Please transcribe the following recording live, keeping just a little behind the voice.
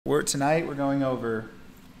Tonight we're going over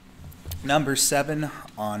number 7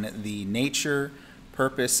 on the nature,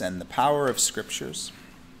 purpose, and the power of Scriptures.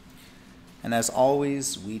 And as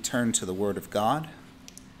always, we turn to the Word of God,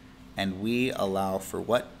 and we allow for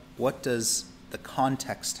what does the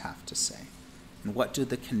context have to say, and what do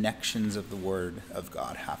the connections of the Word of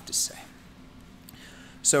God have to say.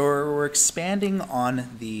 So we're expanding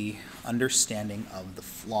on the understanding of the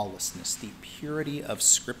flawlessness, the purity of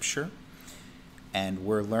Scripture. And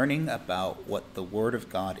we're learning about what the Word of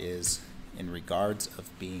God is in regards of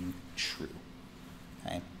being true.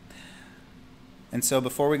 Okay? And so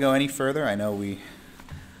before we go any further, I know we've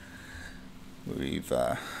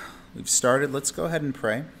started. Let's go ahead and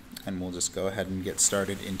pray, and we'll just go ahead and get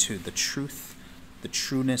started into the truth, the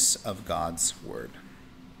trueness of God's Word.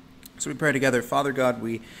 So we pray together. Father God,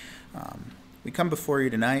 we come before you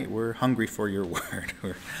tonight. We're hungry for your Word.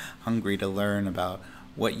 We're hungry to learn about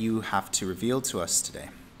what you have to reveal to us today.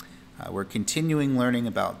 We're continuing learning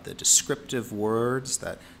about the descriptive words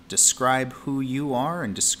that describe who you are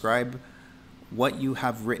and describe what you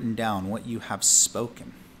have written down, what you have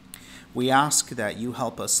spoken. We ask that you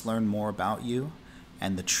help us learn more about you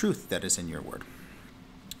and the truth that is in your word.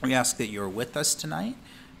 We ask that you're with us tonight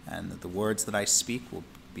and that the words that I speak will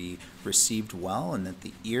be received well and that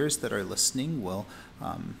the ears that are listening will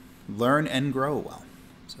learn and grow well.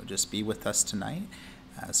 So just be with us tonight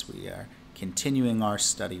as we are continuing our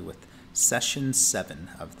study with Session 7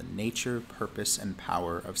 of the nature, purpose, and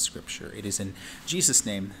power of Scripture. It is in Jesus'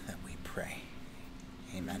 name that we pray.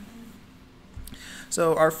 Amen.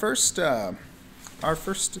 So our first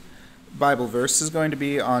Bible verse is going to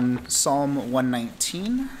be on Psalm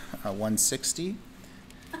 119, 160,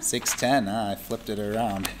 610. I flipped it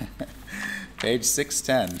around. Page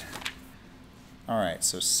 610. All right,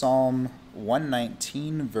 so Psalm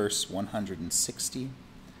 119, verse 160.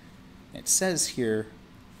 It says here,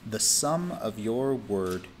 "The sum of your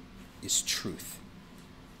word is truth,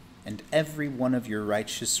 and every one of your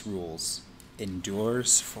righteous rules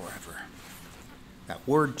endures forever." That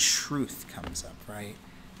word truth comes up, right?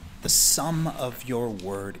 The sum of your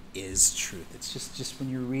word is truth. It's just when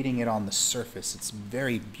you're reading it on the surface, it's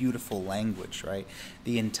very beautiful language, right?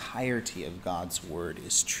 The entirety of God's word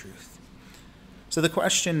is truth. So the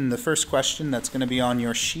first question that's going to be on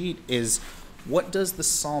your sheet is, what does the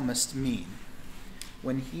psalmist mean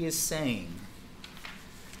when he is saying,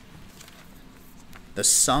 the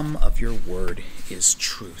sum of your word is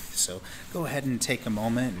truth? So go ahead and take a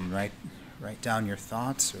moment and write down your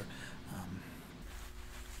thoughts.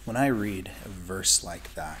 When I read a verse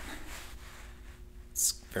like that,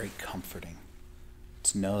 it's very comforting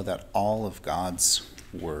to know that all of God's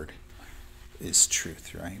word is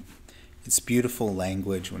truth, right? It's beautiful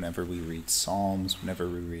language whenever we read Psalms, whenever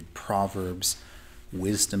we read Proverbs,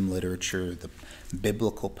 wisdom literature, the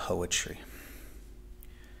biblical poetry.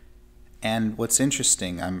 And what's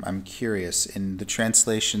interesting, I'm curious, in the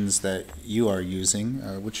translations that you are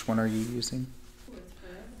using, which one are you using?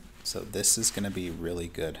 So this is going to be really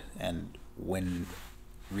good. And when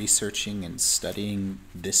researching and studying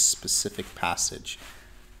this specific passage,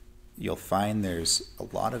 you'll find there's a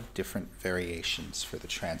lot of different variations for the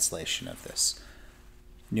translation of this.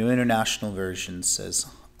 New International Version says,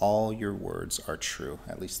 "All your words are true."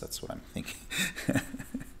 At least that's what I'm thinking.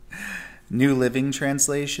 New Living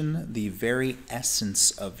Translation, "The very essence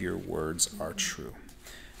of your words are true."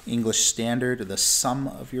 English Standard, "The sum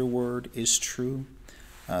of your word is true."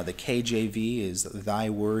 The KJV is, "Thy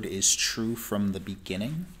word is true from the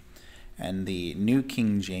beginning." And the New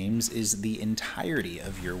King James is, "The entirety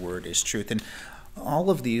of your word is truth." And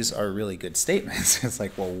all of these are really good statements. It's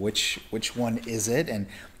like, well, which one is it? And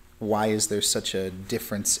why is there such a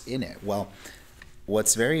difference in it? Well,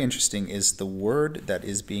 what's very interesting is the word that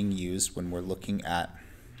is being used when we're looking at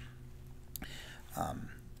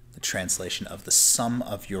the translation of the sum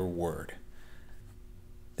of your word.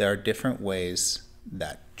 There are different ways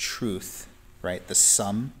that truth, right, the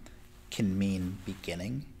sum can mean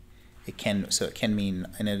beginning. It can mean,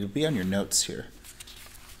 and it'll be on your notes here,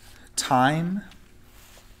 time,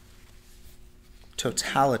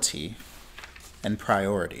 totality, and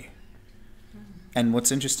priority. And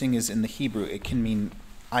what's interesting is in the Hebrew, it can mean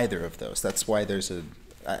either of those. That's why there's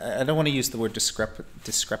I don't want to use the word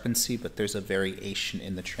discrepancy, but there's a variation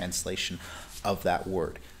in the translation of that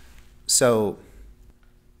word. So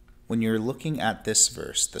when you're looking at this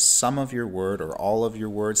verse, the sum of your word or all of your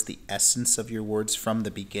words, the essence of your words from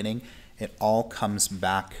the beginning, it all comes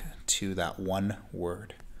back to that one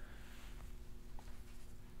word.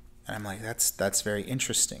 And I'm like, that's very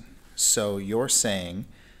interesting. So you're saying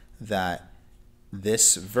that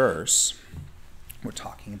this verse, we're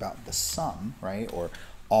talking about the sum, right? Or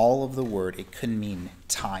all of the word. It could mean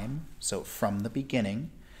time, so from the beginning.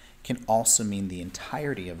 It can also mean the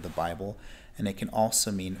entirety of the Bible, and it can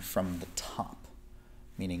also mean from the top,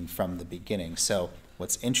 meaning from the beginning. So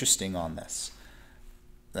what's interesting on this,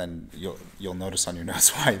 then you'll notice on your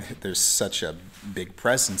notes why there's such a big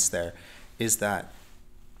presence there, is that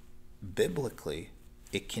biblically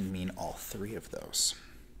it can mean all three of those.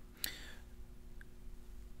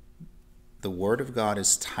 The Word of God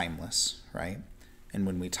is timeless, right? And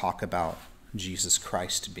when we talk about Jesus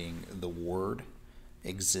Christ being the Word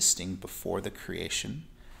existing before the creation,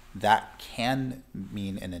 that can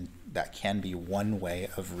mean, and that can be one way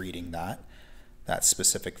of reading that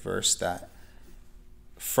specific verse, that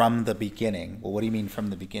from the beginning. Well, what do you mean from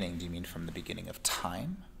the beginning? Do you mean from the beginning of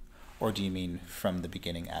time? Or do you mean from the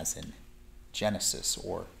beginning as in Genesis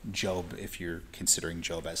or Job, if you're considering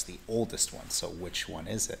Job as the oldest one? So which one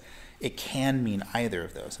is it? It can mean either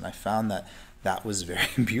of those. And I found that was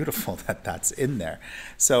very beautiful that that's in there.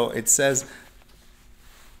 So it says,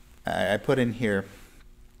 I put in here,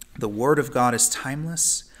 the Word of God is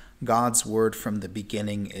timeless. God's Word from the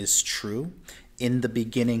beginning is true. In the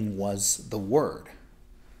beginning was the Word.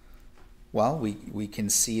 Well, we can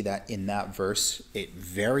see that in that verse, it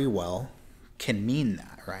very well can mean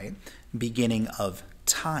that, right? Beginning of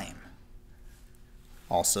time.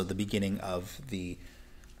 Also the beginning of the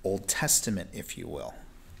Old Testament, if you will.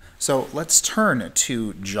 So let's turn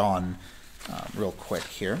to John real quick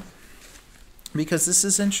here, because this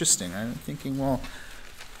is interesting. I'm thinking, well,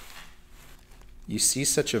 you see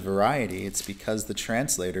such a variety. It's because the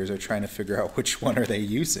translators are trying to figure out which one are they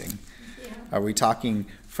using. Yeah. Are we talking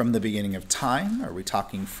from the beginning of time? Are we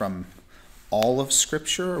talking from all of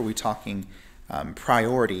Scripture? Are we talking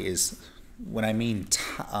priority is, when I mean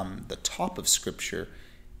the top of Scripture,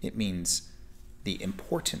 it means the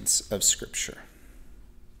importance of Scripture.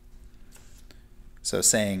 So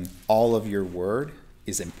saying all of your word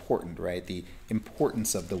is important, right? The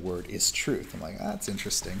importance of the word is truth. I'm like, that's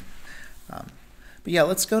interesting. But yeah,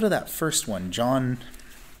 let's go to that first one, John.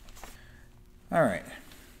 All right.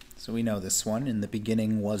 So we know this one. In the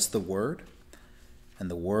beginning was the Word,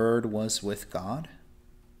 and the Word was with God,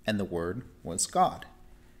 and the Word was God.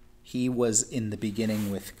 He was in the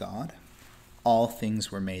beginning with God. All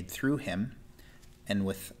things were made through him, and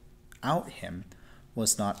without him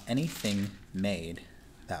was not anything made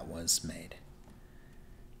that was made.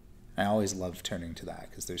 I always love turning to that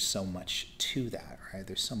because there's so much to that, right?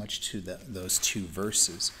 There's so much to those two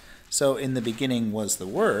verses. So in the beginning was the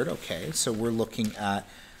Word. Okay, so we're looking at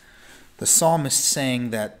the psalmist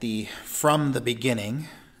saying that from the beginning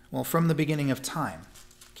of time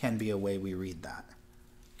can be a way we read that.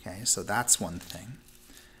 Okay, so that's one thing.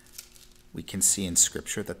 We can see in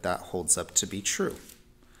Scripture that holds up to be true.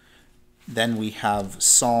 Then we have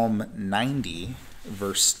Psalm 90,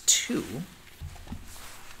 verse 2.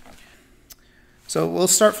 So we'll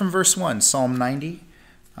start from verse 1. Psalm 90,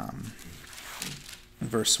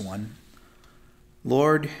 verse 1.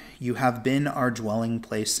 Lord, you have been our dwelling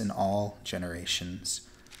place in all generations.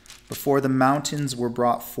 Before the mountains were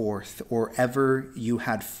brought forth, or ever you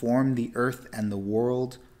had formed the earth and the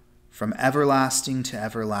world, from everlasting to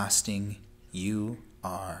everlasting, you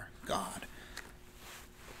are God.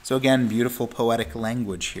 So again, beautiful poetic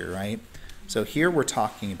language here, right? So here we're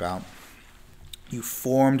talking about you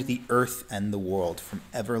formed the earth and the world from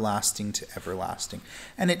everlasting to everlasting.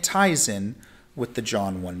 And it ties in with the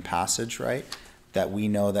John 1 passage, right? That we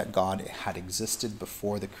know that God had existed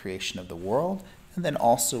before the creation of the world, and then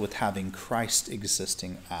also with having Christ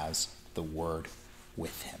existing as the Word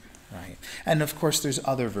with him. Right. And of course, there's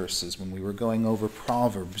other verses when we were going over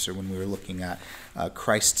Proverbs or when we were looking at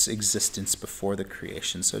Christ's existence before the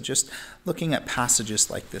creation. So just looking at passages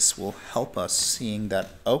like this will help us seeing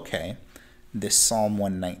that, okay, this Psalm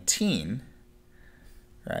 119,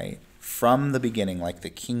 right, from the beginning, like the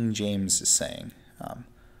King James is saying,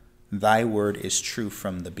 thy word is true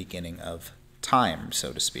from the beginning of time,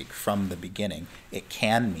 so to speak, from the beginning. It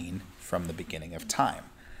can mean from the beginning of time.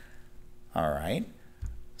 All right.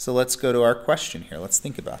 So let's go to our question here. Let's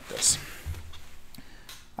think about this.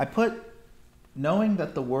 I put, knowing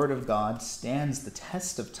that the Word of God stands the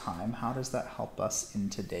test of time, how does that help us in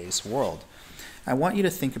today's world? I want you to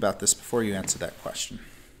think about this before you answer that question.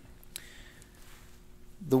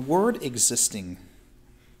 The Word existing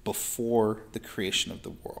before the creation of the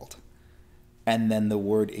world, and then the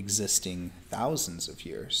Word existing thousands of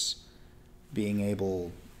years, being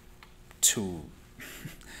able to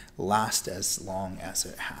last as long as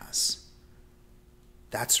it has.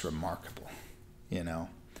 That's remarkable, you know.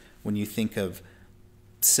 When you think of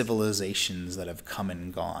civilizations that have come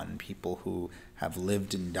and gone, people who have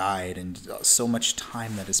lived and died, and so much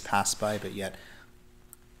time that has passed by, but yet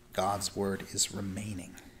God's word is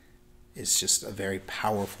remaining. It's just a very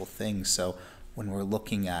powerful thing. So when we're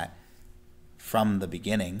looking at from the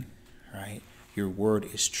beginning, right, your word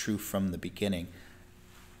is true from the beginning.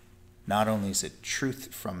 Not only is it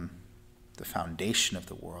truth from the foundation of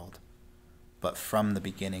the world, but from the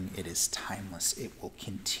beginning it is timeless. It will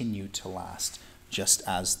continue to last, just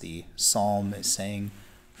as the psalm is saying,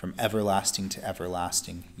 from everlasting to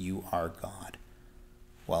everlasting, you are God.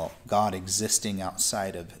 Well, God existing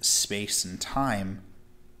outside of space and time,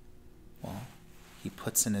 well, he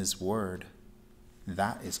puts in his word,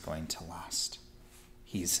 that is going to last.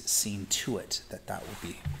 He's seen to it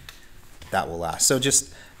that will last. So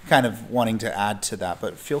just kind of wanting to add to that,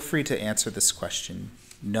 but feel free to answer this question.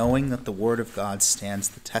 Knowing that the word of God stands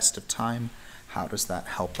the test of time, how does that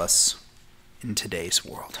help us in today's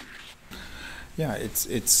world? Yeah, it's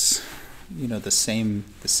the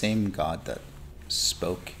same God that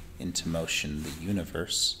spoke into motion the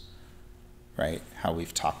universe, right? How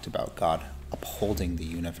we've talked about God upholding the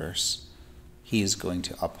universe. He is going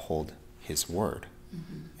to uphold his word.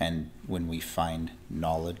 Mm-hmm. And when we find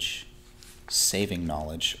knowledge, saving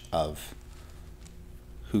knowledge of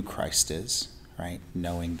who Christ is, right?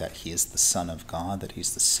 Knowing that he is the Son of God, that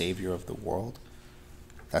he's the Savior of the world.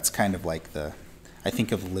 That's kind of like I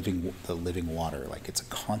think of the living water, like it's a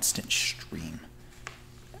constant stream.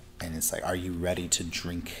 And it's like, are you ready to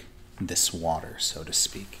drink this water, so to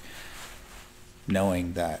speak?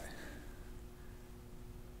 Knowing that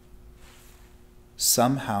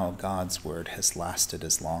somehow God's word has lasted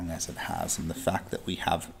as long as it has, and the fact that we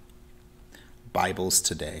have Bibles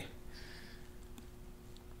today,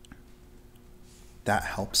 that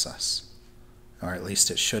helps us, or at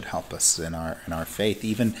least it should help us in our faith.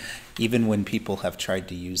 Even when people have tried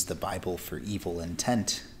to use the Bible for evil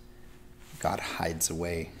intent, God hides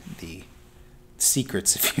away the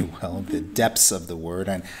secrets, if you will, the depths of the word.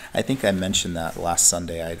 And I think I mentioned that last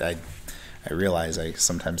Sunday. I realize I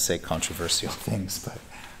sometimes say controversial things, but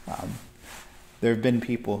there have been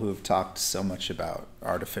people who have talked so much about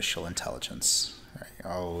artificial intelligence.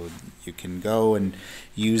 Right? Oh, you can go and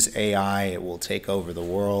use AI, it will take over the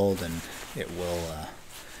world, and it will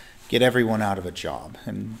get everyone out of a job.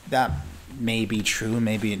 And that may be true,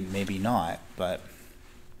 maybe not, but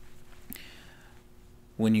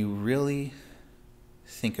when you really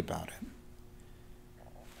think about it,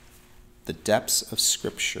 the depths of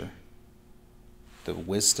Scripture, the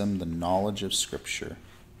wisdom, the knowledge of Scripture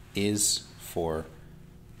is for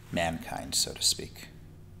mankind, so to speak.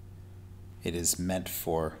 It is meant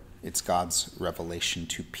for, it's God's revelation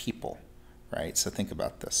to people, right? So think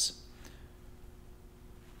about this.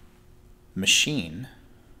 Machine,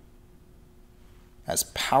 as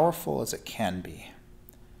powerful as it can be,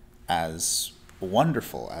 as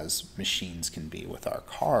wonderful as machines can be with our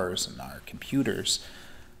cars and our computers,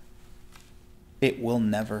 it will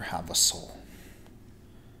never have a soul.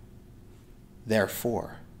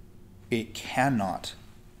 Therefore, it cannot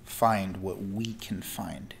find what we can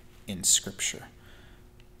find in Scripture.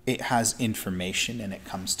 It has information and it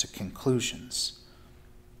comes to conclusions,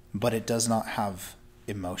 but it does not have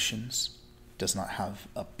emotions, does not have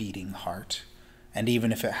a beating heart, and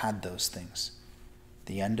even if it had those things, at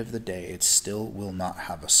the end of the day, it still will not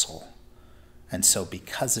have a soul. And so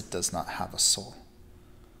because it does not have a soul,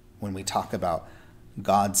 when we talk about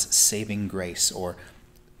God's saving grace or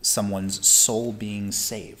someone's soul being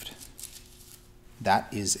saved, that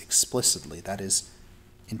is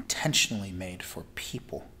intentionally made for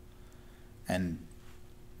people. And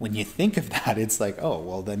when you think of that, it's like, oh,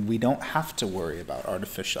 well, then we don't have to worry about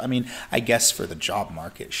artificial. I mean, I guess for the job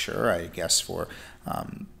market, sure. I guess for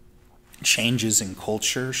changes in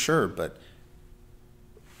culture, sure. But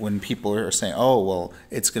when people are saying, oh, well,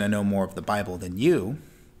 it's going to know more of the Bible than you,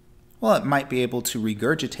 well, it might be able to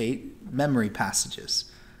regurgitate memory passages.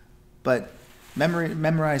 But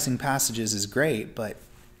memorizing passages is great, but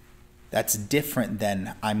that's different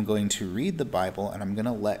than I'm going to read the Bible and I'm going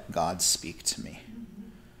to let God speak to me.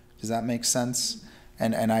 Does that make sense?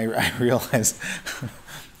 And I realized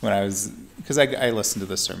when I was, because I listened to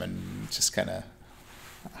the sermon, just kind of,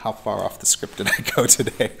 how far off the script did I go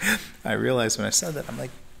today? I realized when I said that, I'm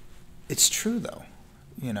like, it's true though.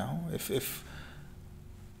 You know, if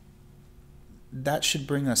that should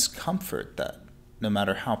bring us comfort that no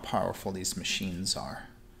matter how powerful these machines are,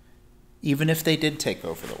 even if they did take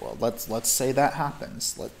over the world, let's say that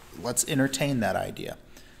happens. Let's entertain that idea.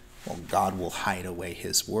 Well, God will hide away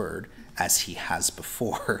his word as he has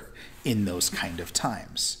before in those kind of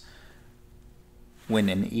times. when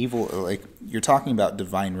an evil, like you're talking about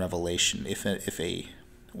divine revelation, if a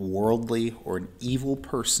worldly or an evil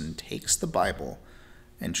person takes the Bible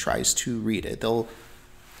and tries to read it, what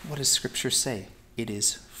does Scripture say? It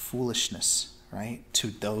is foolishness, right? To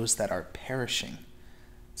those that are perishing.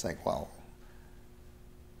 It's like, well,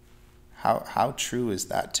 how true is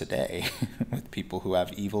that today with people who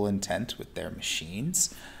have evil intent with their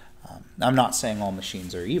machines? I'm not saying all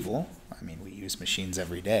machines are evil. I mean, we use machines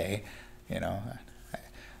every day.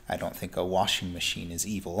 I don't think a washing machine is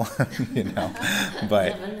evil,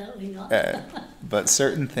 but but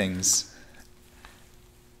certain things,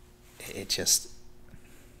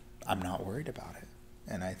 I'm not worried about it.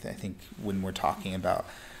 And I think when we're talking about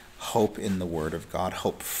hope in the Word of God,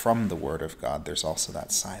 hope from the Word of God, there's also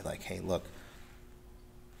that side like, hey, look,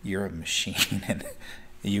 you're a machine and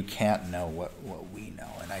you can't know what we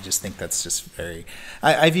know. And I just think that's just very...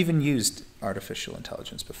 I've even used artificial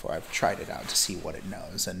intelligence before. I've tried it out to see what it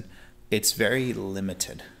knows, and it's very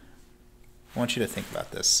limited. I want you to think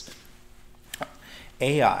about this.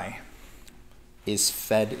 AI is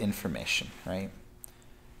fed information, right?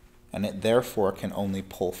 And it therefore can only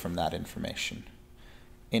pull from that information.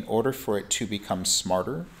 In order for it to become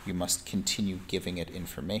smarter, you must continue giving it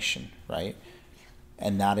information, right?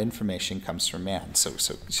 And that information comes from man. So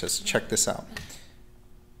just check this out.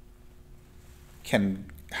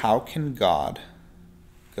 How can God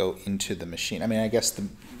go into the machine? I mean, I guess the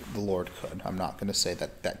Lord could. I'm not going to say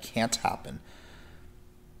that can't happen.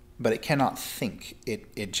 But it cannot think.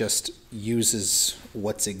 It just uses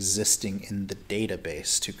what's existing in the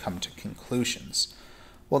database to come to conclusions.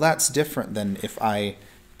 Well, that's different than if I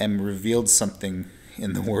am revealed something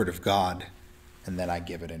in the Word of God and then I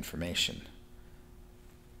give it information.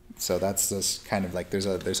 So that's just kind of like there's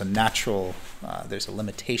a natural, there's a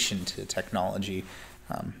limitation to technology.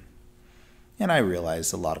 And I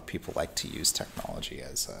realize a lot of people like to use technology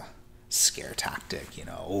as a scare tactic,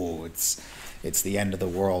 it's the end of the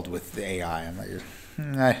world with the AI. I'm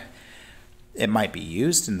like, it might be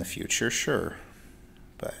used in the future, sure,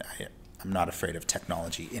 but I'm not afraid of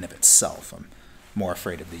technology in of itself. I'm more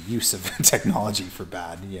afraid of the use of technology for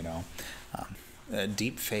bad,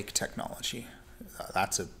 deep fake technology.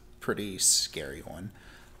 That's a pretty scary one.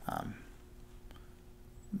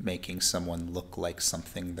 Making someone look like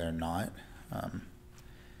something they're not.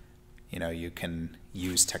 You can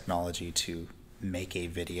use technology to make a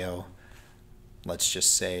video. Let's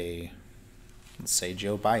say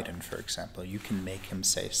Joe Biden, for example. You can make him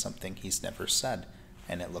say something he's never said,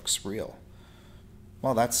 and it looks real.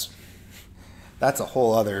 Well, that's a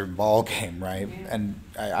whole other ball game, right? Yeah. And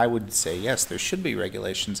I would say, yes, there should be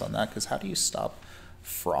regulations on that, because how do you stop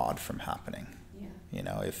fraud from happening?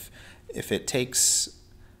 Yeah. If it takes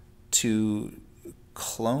to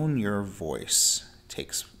clone your voice,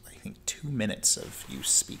 takes, I think, 2 minutes of you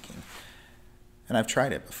speaking. And I've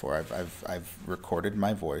tried it before. I've recorded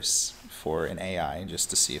my voice for an AI just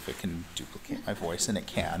to see if it can duplicate my voice, and it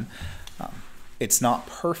can. It's not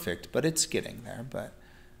perfect, but it's getting there. But,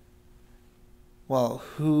 well,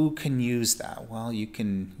 who can use that? Well, you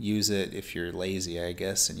can use it if you're lazy, I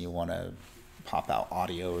guess, and you want to pop out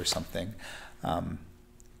audio or something.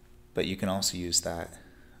 But you can also use that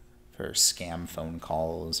for scam phone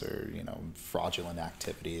calls or, fraudulent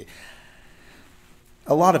activity.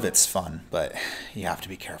 A lot of it's fun, but you have to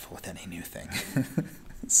be careful with any new thing.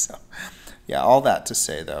 So, yeah, all that to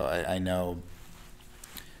say, though, I know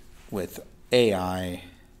with AI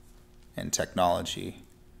and technology,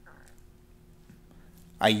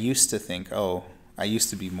 I used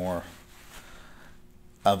to be more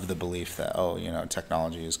of the belief that,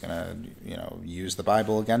 technology is going to, use the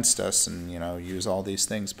Bible against us and, use all these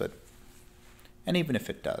things. And even if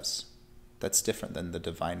it does, that's different than the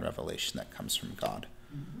divine revelation that comes from God,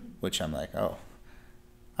 which I'm like,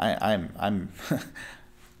 I'm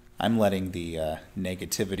I'm letting the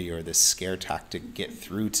negativity or this scare tactic get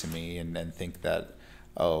through to me and think that,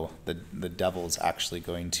 the devil's actually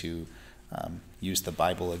going to use the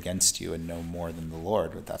Bible against you and know more than the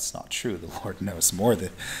Lord. But that's not true. The Lord knows more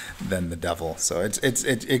than the devil. So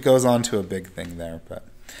it goes on to a big thing there. But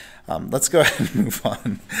let's go ahead and move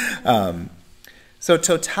on. So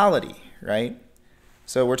totality, right?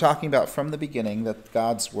 So we're talking about from the beginning that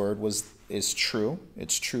God's word is true.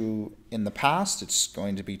 It's true in the past. It's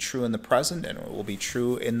going to be true in the present, and it will be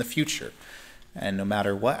true in the future. And no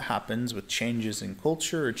matter what happens with changes in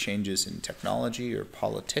culture or changes in technology or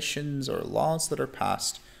politicians or laws that are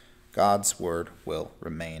passed, God's word will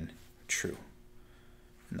remain true.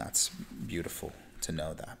 And that's beautiful to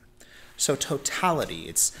know that. So totality,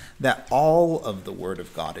 it's that all of the word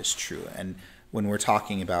of God is true. And when we're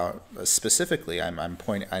talking about specifically, I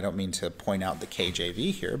don't mean to point out the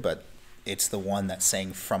KJV here, but it's the one that's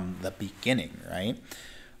saying from the beginning, right?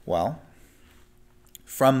 Well,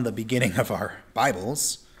 from the beginning of our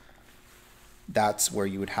Bibles, that's where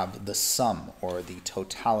you would have the sum or the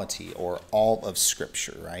totality or all of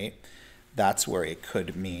Scripture, right? That's where it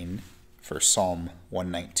could mean for Psalm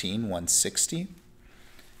 119, 160.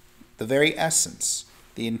 The very essence,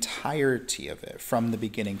 the entirety of it, from the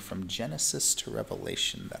beginning, from Genesis to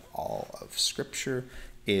Revelation, that all of Scripture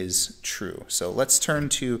is true. So let's turn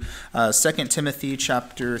to 2 Timothy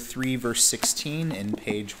chapter 3, verse 16 in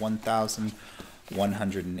page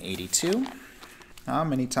 1182. How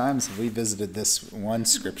many times have we visited this one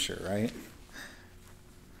scripture, right?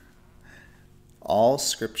 All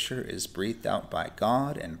Scripture is breathed out by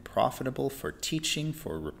God and profitable for teaching,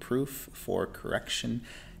 for reproof, for correction,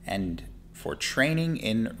 and for training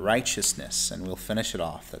in righteousness. And we'll finish it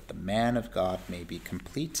off, that the man of God may be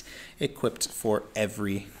complete, equipped for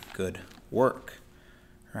every good work,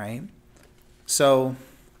 right? So,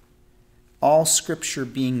 all Scripture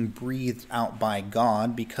being breathed out by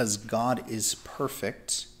God, because God is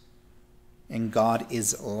perfect and God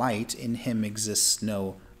is light. In him exists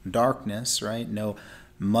no darkness, right? No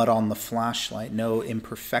mud on the flashlight, no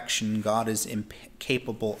imperfection. God is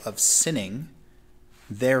incapable of sinning.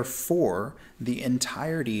 Therefore, the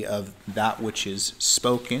entirety of that which is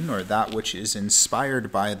spoken or that which is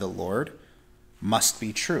inspired by the Lord must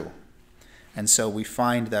be true. And so we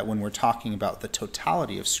find that when we're talking about the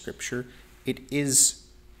totality of Scripture, it is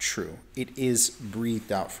true. It is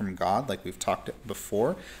breathed out from God, like we've talked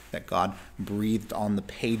before, that God breathed on the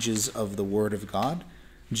pages of the Word of God,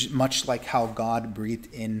 much like how God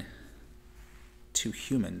breathed in to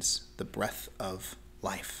humans the breath of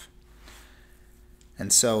life.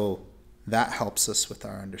 And so that helps us with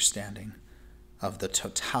our understanding of the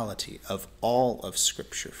totality of all of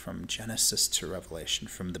Scripture, from Genesis to Revelation,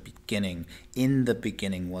 from the beginning. In the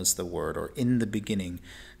beginning was the Word, or in the beginning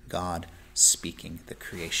God speaking, the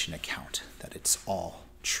creation account, that it's all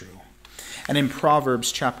true. And in Proverbs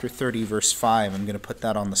chapter 30, verse 5, I'm going to put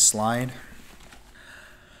that on the slide.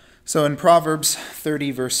 So in Proverbs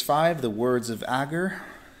 30, verse 5, the words of Agur,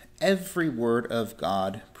 every word of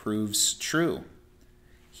God proves true.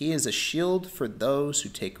 He is a shield for those who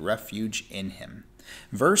take refuge in him.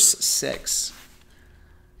 Verse 6,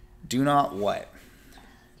 do not what?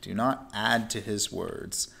 Do not add to his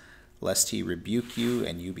words, lest he rebuke you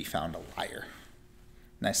and you be found a liar.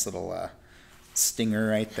 Nice little stinger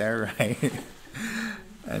right there, right?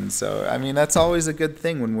 And so, I mean, that's always a good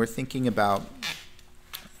thing when we're thinking about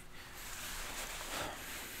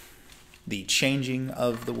the changing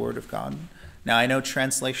of the Word of God. Now, I know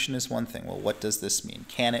translation is one thing. Well, what does this mean?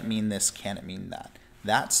 Can it mean this? Can it mean that?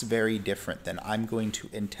 That's very different than I'm going to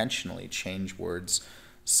intentionally change words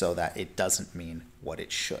so that it doesn't mean what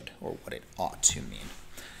it should or what it ought to mean.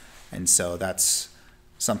 And so that's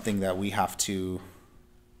something that we have to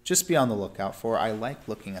just be on the lookout for. I like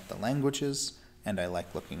looking at the languages, and I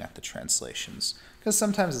like looking at the translations. Because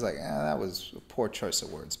sometimes it's like, that was a poor choice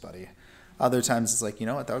of words, buddy. Other times it's like, you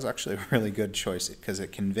know what, that was actually a really good choice because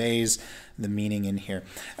it conveys the meaning in here.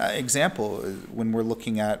 Example, when we're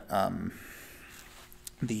looking at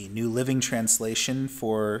the New Living Translation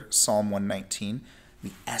for Psalm 119,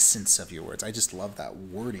 the essence of your words. I just love that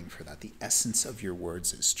wording for that. The essence of your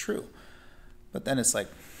words is true. But then it's like,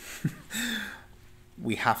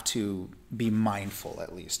 we have to be mindful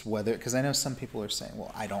at least, whether, because I know some people are saying,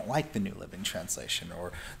 well, I don't like the New Living Translation,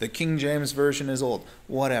 or the King James Version is old,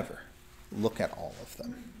 whatever. Look at all of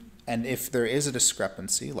them. And if there is a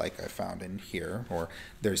discrepancy, like I found in here, or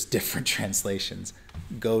there's different translations,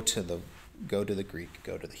 go to the Greek,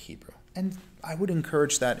 go to the Hebrew. And I would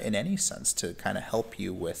encourage that in any sense to kind of help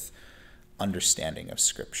you with understanding of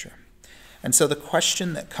Scripture. And so the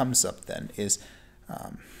question that comes up then is,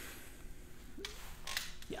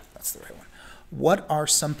 that's the right one. What are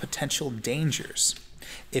some potential dangers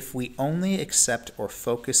if we only accept or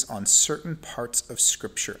focus on certain parts of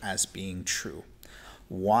Scripture as being true?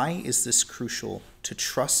 Why is this crucial to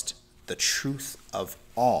trust the truth of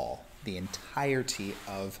all, the entirety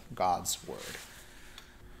of God's Word?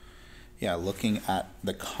 Yeah, looking at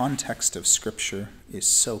the context of Scripture is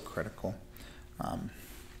so critical.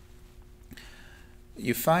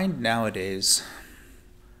 You find nowadays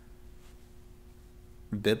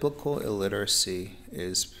biblical illiteracy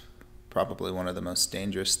is probably one of the most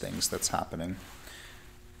dangerous things that's happening.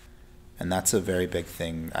 And that's a very big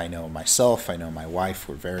thing. I know myself, I know my wife,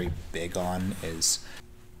 we're very big on is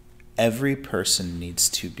every person needs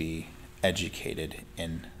to be educated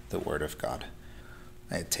in the Word of God.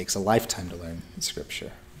 It takes a lifetime to learn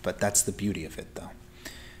Scripture, But that's the beauty of it, though,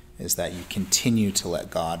 is that you continue to let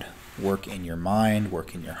God work in your mind,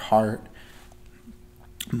 work in your heart,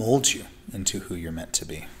 mold you into who you're meant to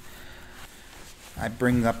be. I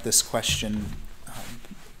bring up this question,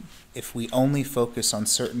 if we only focus on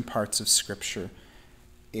certain parts of Scripture,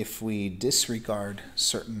 if we disregard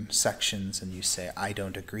certain sections and you say, I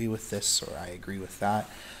don't agree with this or I agree with that,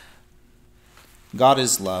 God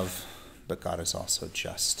is love, but God is also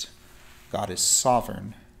just. God is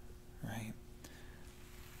sovereign, right?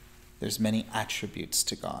 There's many attributes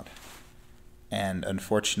to God. And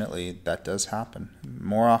unfortunately, that does happen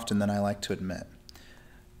more often than I like to admit.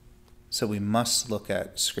 So we must look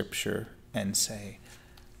at Scripture and say,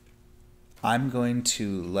 I'm going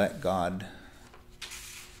to let God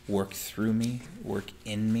work through me, work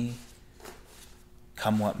in me,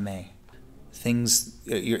 come what may.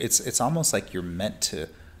 It's almost like you're meant to,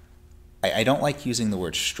 I don't like using the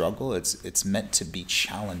word struggle. It's meant to be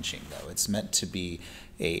challenging, though. It's meant to be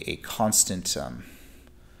a constant,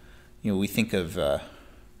 we think of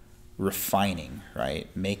refining, right?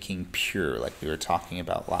 Making pure, like we were talking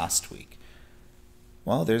about last week.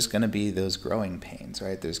 Well, there's going to be those growing pains,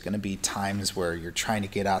 right? There's going to be times where you're trying to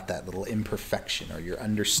get out that little imperfection or your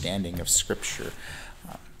understanding of Scripture.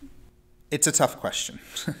 It's a tough question.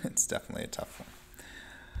 It's definitely a tough one.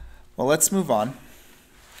 Well, let's move on.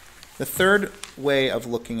 The third way of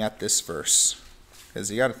looking at this verse, because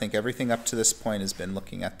you got to think everything up to this point has been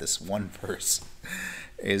looking at this one verse,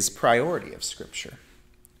 is priority of Scripture,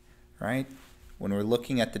 right? When we're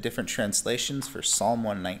looking at the different translations for Psalm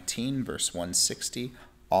 119, verse 160,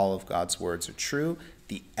 all of God's words are true.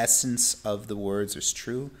 The essence of the words is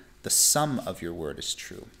true. The sum of your word is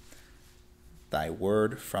true. Thy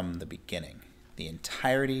word from the beginning, the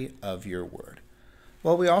entirety of your word.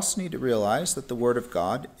 Well, we also need to realize that the word of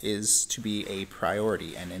God is to be a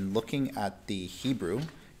priority. And in looking at the Hebrew,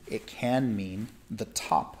 it can mean the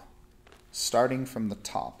top, starting from the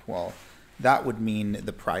top. Well, that would mean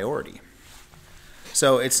the priority.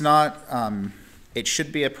 So it's not, it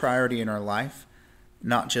should be a priority in our life,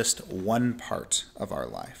 not just one part of our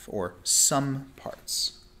life or some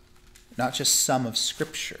parts, not just some of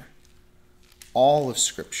Scripture. All of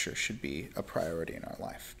Scripture should be a priority in our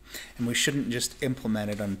life. And we shouldn't just implement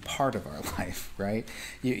it on part of our life, right?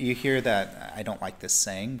 You hear that, I don't like this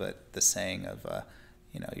saying, but the saying of,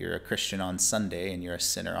 you're a Christian on Sunday and you're a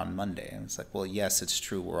sinner on Monday. And it's like, well, yes, it's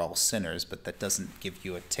true, we're all sinners, but that doesn't give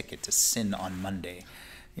you a ticket to sin on Monday,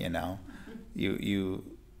 You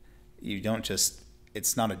don't just,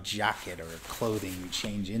 it's not a jacket or a clothing you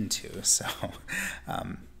change into. So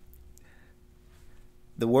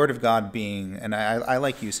the Word of God being, and I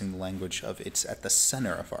like using the language of it's at the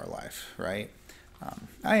center of our life, right?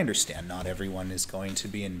 I understand not everyone is going to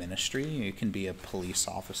be in ministry. You can be a police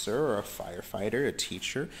officer or a firefighter, a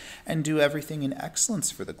teacher, and do everything in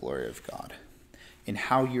excellence for the glory of God. In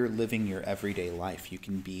how you're living your everyday life, you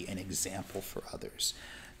can be an example for others.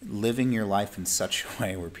 Living your life in such a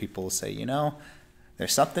way where people say,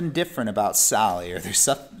 there's something different about Sally, or there's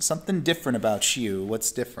something different about you.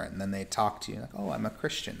 What's different? And then they talk to you like, oh, I'm a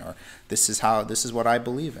Christian, or this is what I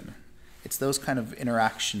believe in. It's those kind of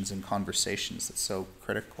interactions and conversations that's so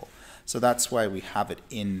critical. So that's why we have it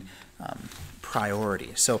in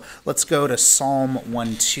priority. So let's go to Psalm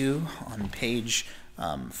 1:2 on page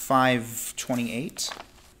 528.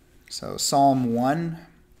 So Psalm 1,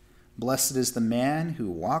 blessed is the man who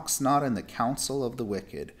walks not in the counsel of the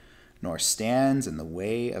wicked, nor stands in the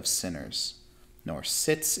way of sinners, nor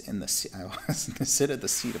sits in the sit at the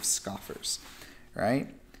seat of scoffers,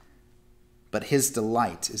 right? But his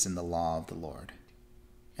delight is in the law of the Lord,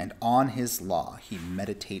 and on his law he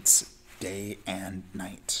meditates day and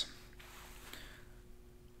night.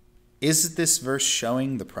 Is this verse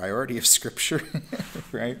showing the priority of Scripture,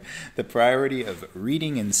 right? The priority of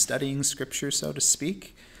reading and studying Scripture, so to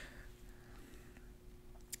speak?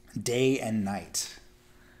 Day and night.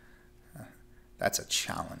 That's a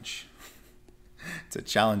challenge. It's a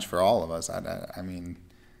challenge for all of us. I mean,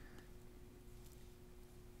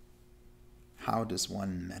 how does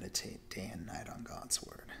one meditate day and night on God's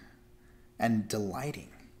Word? And delighting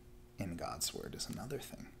in God's Word is another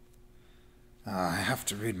thing. I have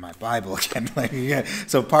to read my Bible again.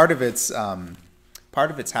 So part of it's having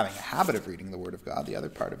a habit of reading the Word of God. The other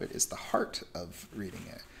part of it is the heart of reading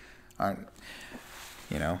it.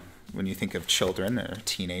 When you think of children or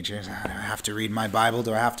teenagers, do I have to read my Bible?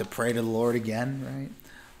 Do I have to pray to the Lord again? Right?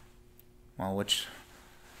 Well, it's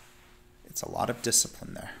a lot of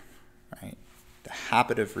discipline there, right? The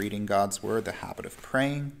habit of reading God's Word, the habit of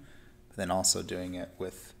praying, but then also doing it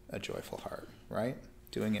with a joyful heart, right?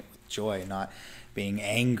 Doing it with joy, not being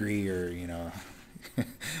angry or,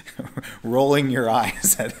 rolling your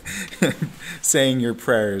eyes at saying your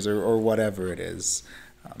prayers or whatever it is.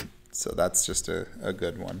 So that's just a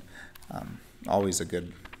good one. Always a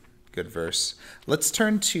good verse. Let's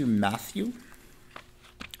turn to Matthew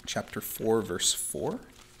chapter 4, verse 4.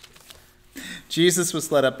 Jesus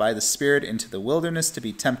was led up by the Spirit into the wilderness to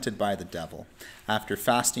be tempted by the devil. After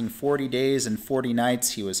fasting 40 days and 40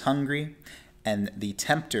 nights, he was hungry, and the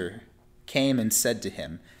tempter came and said to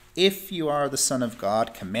him, "If you are the Son of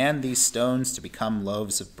God, command these stones to become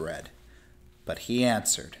loaves of bread." But he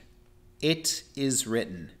answered, "It is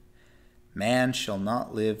written, man shall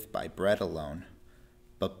not live by bread alone,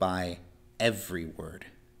 but by every word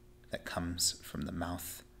that comes from the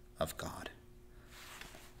mouth of God."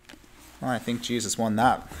 Well, I think Jesus won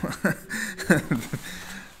that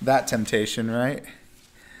that temptation, right?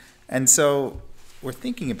 And so we're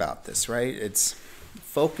thinking about this, right? It's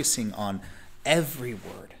focusing on every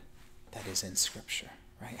word that is in Scripture,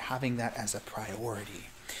 right? Having that as a priority.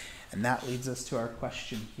 And that leads us to our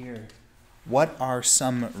question here. What are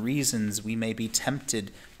some reasons we may be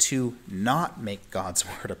tempted to not make God's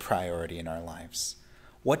word a priority in our lives?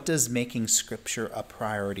 What does making Scripture a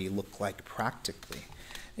priority look like practically?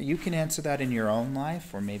 You can answer that in your own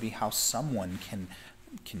life, or maybe how someone can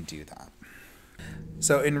do that.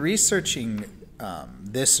 So in researching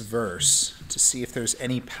this verse to see if there's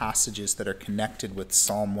any passages that are connected with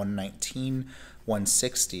Psalm 119,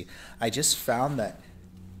 160, I just found that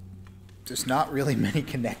there's not really many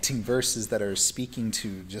connecting verses that are speaking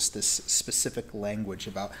to just this specific language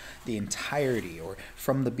about the entirety or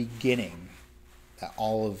from the beginning that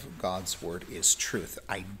all of God's word is truth.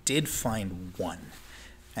 I did find one,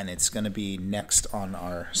 and it's going to be next on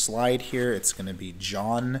our slide here. It's going to be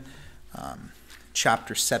John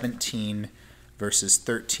chapter 17, verses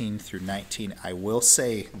 13 through 19. I will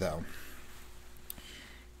say, though,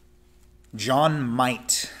 John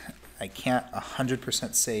might, I can't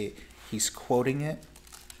 100% say he's quoting it,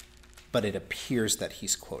 but it appears that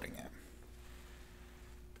he's quoting it.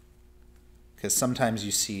 Because sometimes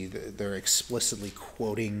you see they're explicitly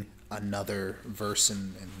quoting another verse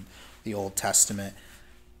in the Old Testament.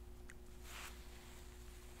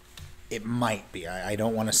 It might be. I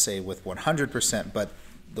don't want to say with 100%, but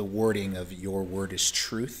the wording of your word is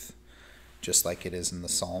truth, just like it is in the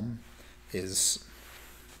Psalm, it's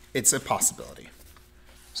a possibility.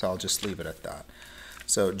 So I'll just leave it at that.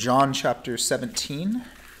 So John chapter 17.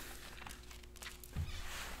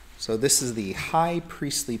 So this is the high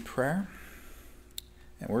priestly prayer.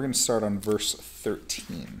 And we're going to start on verse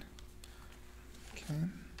 13. Okay.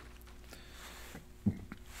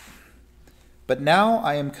 But now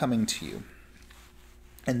I am coming to you,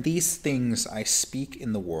 and these things I speak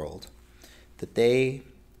in the world, that they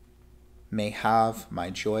may have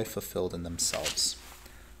my joy fulfilled in themselves.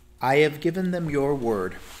 I have given them your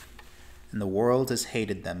word, and the world has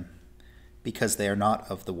hated them, because they are not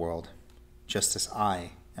of the world, just as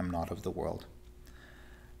I am not of the world.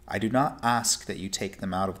 I do not ask that you take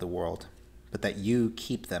them out of the world, but that you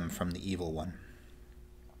keep them from the evil one.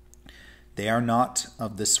 They are not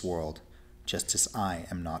of this world, just as I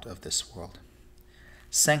am not of this world.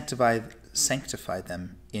 Sanctify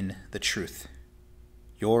them in the truth.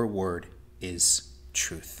 Your word is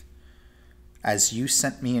truth. As you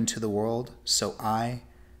sent me into the world, so I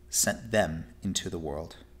sent them into the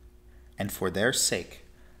world. And for their sake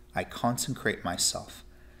I consecrate myself,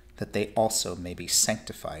 that they also may be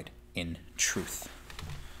sanctified in truth.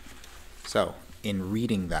 So, in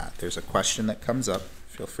reading that, there's a question that comes up.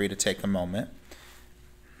 Feel free to take a moment.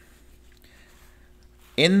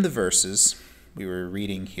 In the verses we were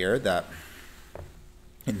reading here, that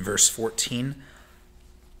in verse 14,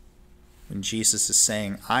 when Jesus is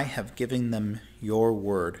saying, I have given them your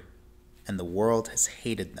word, and the world has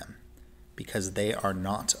hated them, because they are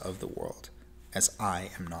not of the world, as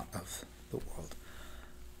I am not of the world.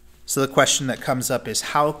 So the question that comes up is,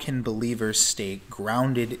 how can believers stay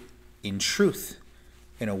grounded in truth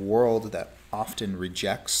in a world that often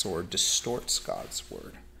rejects or distorts God's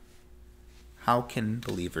word? How can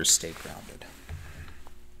believers stay grounded?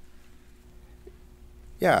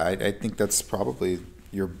 Yeah, I think that's probably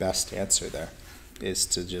your best answer there, is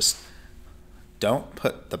to just don't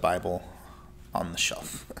put the Bible on the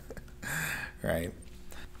shelf, right?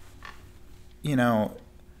 You know,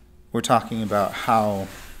 we're talking about how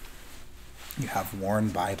you have worn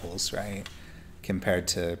Bibles, right, compared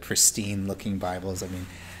to pristine-looking Bibles. I mean,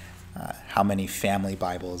 how many family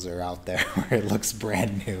Bibles are out there where it looks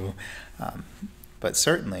brand new? But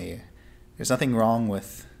certainly, there's nothing wrong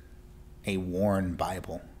with a worn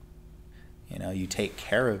Bible. You know, you take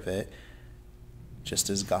care of it just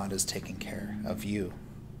as God is taking care of you.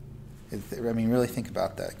 I mean, really think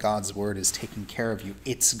about that. God's word is taking care of you.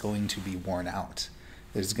 It's going to be worn out.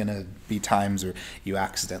 There's going to be times where you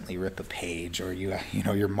accidentally rip a page, or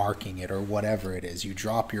you're marking it, or whatever it is. You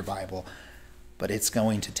drop your Bible, but it's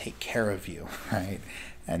going to take care of you, right?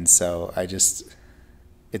 And so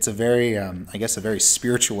it's a very, I guess, a very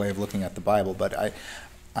spiritual way of looking at the Bible, but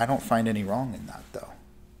I don't find any wrong in that, though.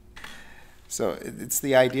 So it's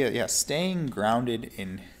the idea, staying grounded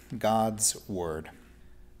in God's word.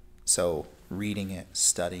 So reading it,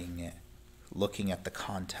 studying it, looking at the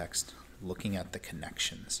context, looking at the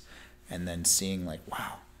connections, and then seeing like,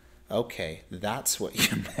 wow, okay, that's what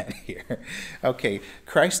you meant here. Okay,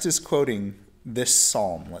 Christ is quoting this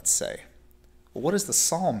psalm, let's say. Well, what does the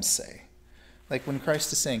psalm say? Like when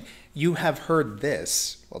Christ is saying, you have heard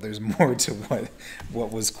this, well, there's more to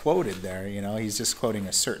what was quoted there. He's just quoting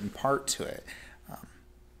a certain part to it.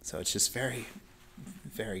 So it's just very,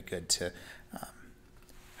 very good to...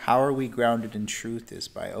 how are we grounded in truth is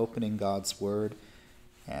by opening God's word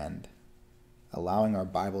and allowing our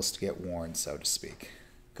Bibles to get worn, so to speak.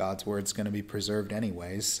 God's word's going to be preserved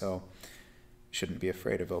anyways, so you shouldn't be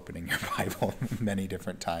afraid of opening your Bible many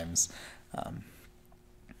different times.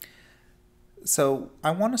 So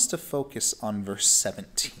I want us to focus on verse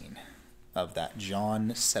 17 of that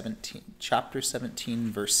John 17, chapter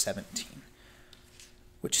 17, verse 17,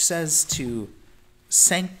 which says to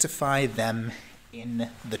sanctify them in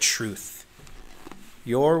the truth.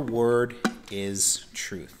 Your word is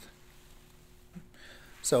truth.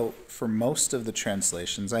 So for most of the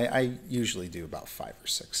translations, I usually do about 5 or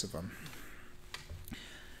 6 of them.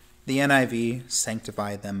 The NIV,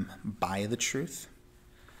 sanctify them by the truth.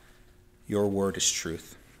 Your word is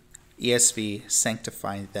truth. ESV,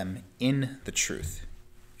 sanctify them in the truth.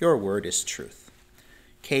 Your word is truth.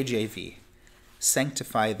 KJV,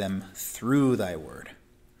 sanctify them through thy word.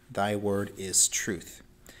 Thy word is truth.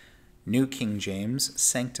 New King James,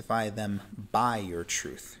 sanctify them by your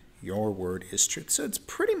truth. Your word is truth. So it's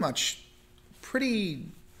pretty,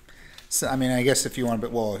 so, I mean, I guess if you want to,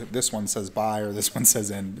 well, this one says by or this one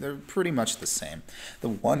says in, they're pretty much the same. The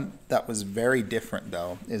one that was very different,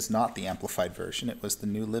 though, is not the Amplified Version. It was the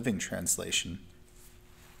New Living Translation.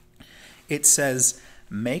 It says,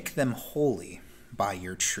 make them holy by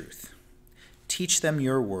your truth. Teach them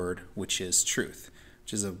your word, which is truth,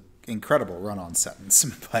 which is an incredible run-on sentence,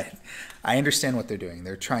 but I understand what they're doing.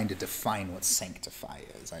 They're trying to define what sanctify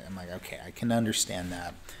is. I'm like, okay, I can understand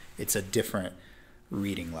that. It's a different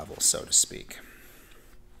reading level, so to speak.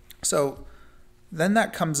 So then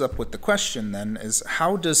that comes up with the question then is,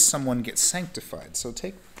 how does someone get sanctified? So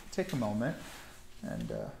take a moment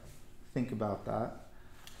and think about that.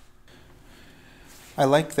 I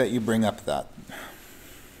like that you bring up that.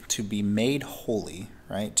 To be made holy,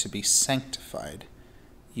 right, to be sanctified,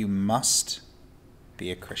 you must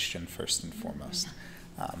be a Christian first and foremost.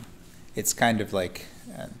 It's kind of like...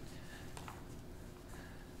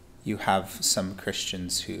 you have some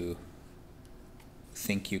Christians who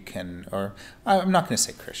think you can, or I'm not going to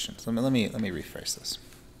say Christians. Let me rephrase this.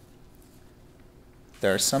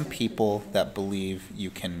 There are some people that believe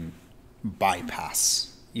you can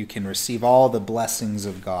bypass. You can receive all the blessings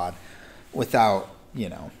of God without,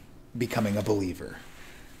 becoming a believer.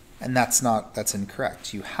 And that's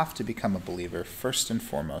incorrect. You have to become a believer first and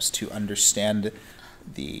foremost to understand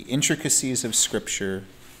the intricacies of Scripture,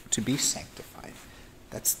 to be sanctified.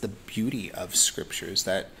 That's the beauty of Scriptures,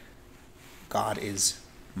 that God is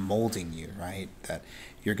molding you, right? That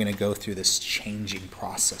you're going to go through this changing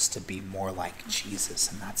process to be more like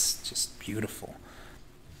Jesus, and that's just beautiful.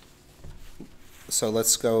 So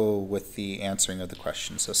let's go with the answering of the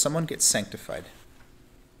question. So someone gets sanctified.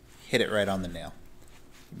 Hit it right on the nail.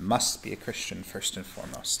 You must be a Christian first and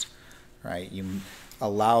foremost, right? You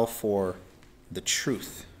allow for the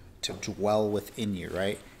truth to dwell within you,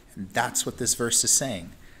 right? And that's what this verse is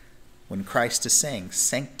saying. When Christ is saying,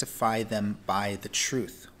 sanctify them by the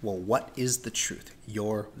truth. Well, what is the truth?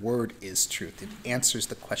 Your word is truth. It answers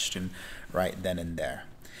the question right then and there.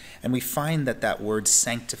 And we find that word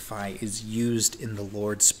sanctify is used in the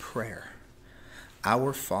Lord's Prayer.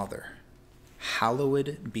 Our Father,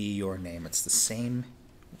 hallowed be your name. It's the same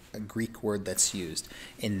Greek word that's used.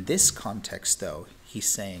 In this context, though, he's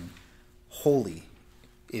saying, holy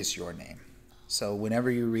is your name. So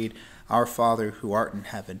whenever you read, our Father who art in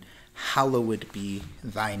heaven, hallowed be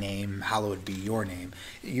thy name, hallowed be your name,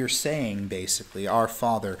 you're saying basically, our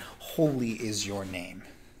Father, holy is your name.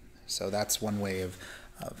 So that's one way of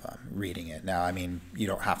reading it. Now, I mean, you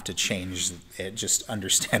don't have to change it, just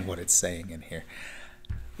understand what it's saying in here.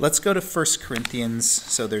 Let's go to 1 Corinthians.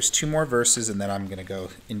 So there's 2 more verses, and then I'm going to go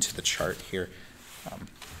into the chart here.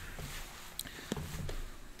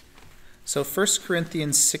 So 1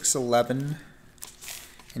 Corinthians 6:11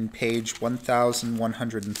 in page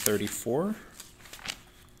 1134,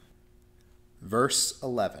 verse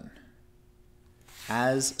 11.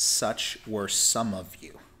 As such were some of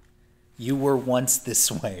you. You were once this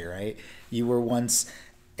way, right? You were once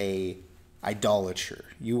a idolater.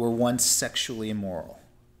 You were once sexually immoral.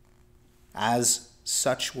 As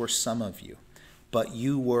such were some of you. But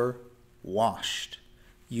you were washed.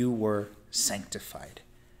 You were sanctified.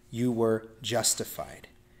 You were justified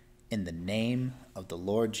in the name of the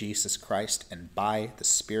Lord Jesus Christ and by the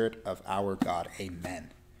Spirit of our God.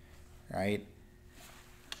 Amen. Right?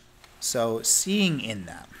 So seeing in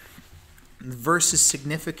that, the verse is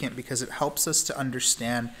significant because it helps us to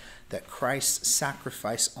understand that Christ's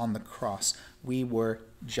sacrifice on the cross, we were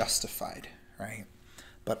justified, right?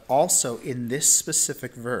 But also in this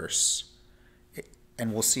specific verse,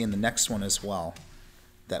 and we'll see in the next one as well,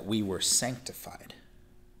 that we were sanctified.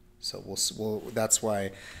 So that's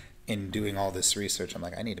why in doing all this research, I'm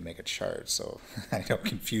like, I need to make a chart so I don't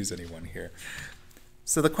confuse anyone here.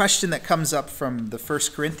 So the question that comes up from the 1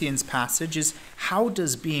 Corinthians passage is, how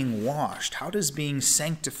does being washed, how does being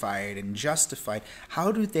sanctified and justified,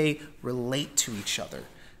 how do they relate to each other?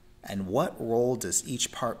 And what role does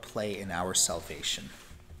each part play in our salvation?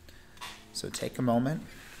 So take a moment.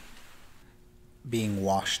 Being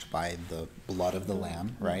washed by the blood of the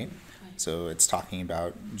Lamb, right? So it's talking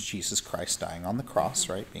about Jesus Christ dying on the cross,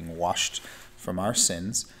 right? Being washed from our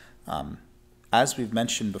sins. As we've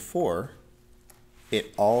mentioned before,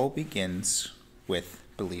 it all begins with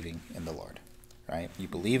believing in the Lord, right? You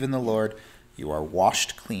believe in the Lord, you are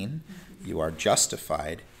washed clean, you are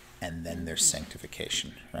justified, and then there's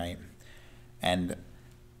sanctification, right? And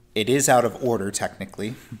it is out of order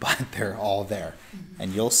technically, but they're all there.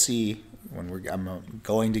 And you'll see when I'm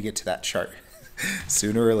going to get to that chart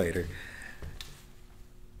sooner or later.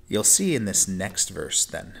 You'll see in this next verse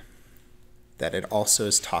then that it also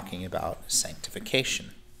is talking about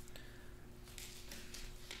sanctification.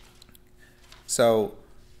 So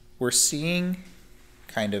we're seeing,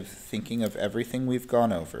 kind of thinking of everything we've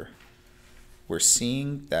gone over, we're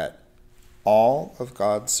seeing that all of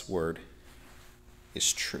God's word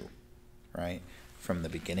is true, right? From the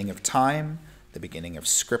beginning of time, the beginning of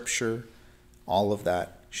Scripture, all of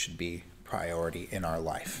that should be priority in our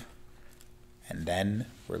life. And then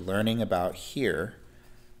we're learning about here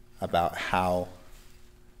about how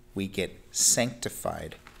we get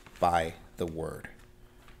sanctified by the word,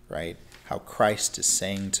 right? How Christ is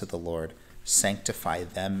saying to the Lord, sanctify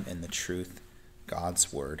them in the truth.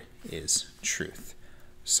 God's word is truth.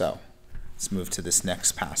 So let's move to this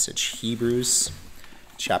next passage, Hebrews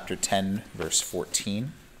chapter 10, verse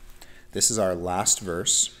 14. This is our last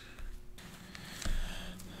verse.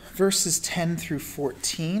 Verses 10 through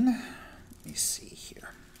 14. Let me see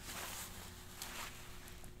here.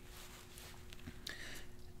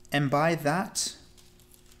 And by that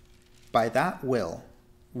will,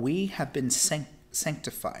 we have been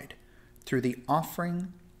sanctified through the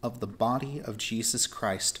offering of the body of Jesus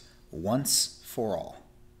Christ once for all.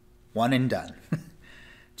 One and done.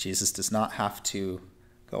 Jesus does not have to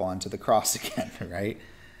go on to the cross again, right?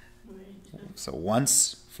 So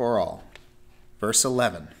once for all. Verse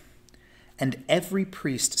 11. And every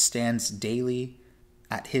priest stands daily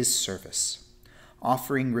at his service,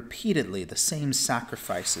 offering repeatedly the same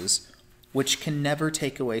sacrifices, which can never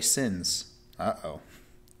take away sins. But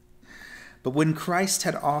when Christ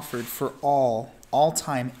had offered for all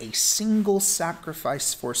time a single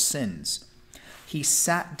sacrifice for sins, he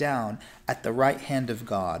sat down at the right hand of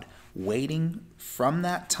God, waiting from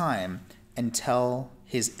that time until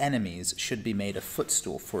his enemies should be made a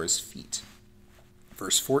footstool for his feet.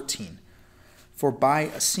 Verse 14. For by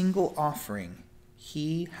a single offering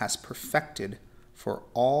he has perfected for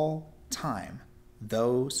all time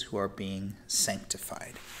those who are being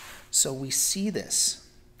sanctified. So we see this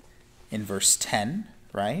in verse 10,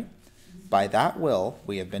 right? By that will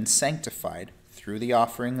we have been sanctified through the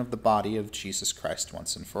offering of the body of Jesus Christ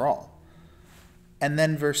once and for all. And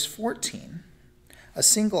then verse 14, a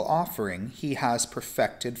single offering he has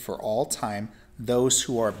perfected for all time those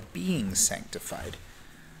who are being sanctified.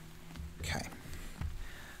 Okay.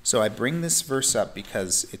 So I bring this verse up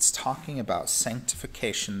because it's talking about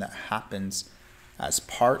sanctification that happens as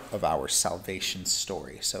part of our salvation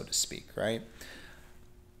story, so to speak, right?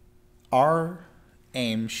 Our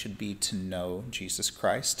aim should be to know Jesus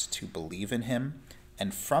Christ, to believe in him,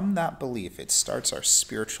 and from that belief, it starts our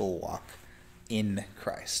spiritual walk in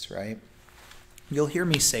Christ, right? You'll hear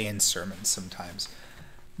me say in sermons sometimes,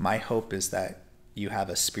 my hope is that you have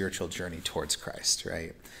a spiritual journey towards Christ,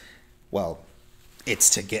 right? Well,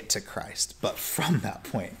 it's to get to Christ, but from that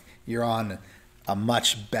point, You're on a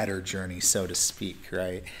much better journey, so to speak,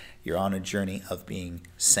 right? You're on a journey of being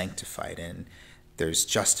sanctified, and there's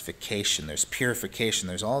justification, there's purification,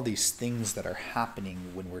 there's all these things that are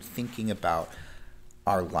happening when we're thinking about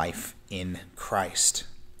our life in Christ.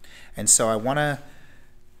 And so I want to,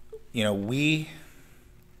 we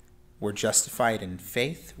were justified in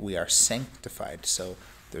faith, we are sanctified. So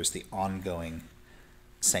there's the ongoing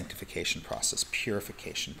sanctification process,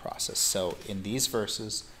 purification process. So in these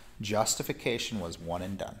verses, justification was one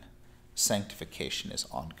and done. Sanctification is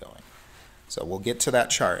ongoing. So we'll get to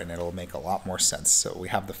that chart and it'll make a lot more sense. So we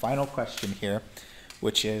have the final question here,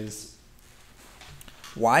 which is,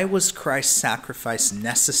 why was Christ's sacrifice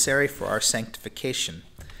necessary for our sanctification?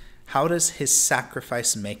 How does his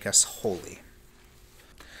sacrifice make us holy?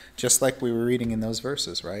 Just like we were reading in those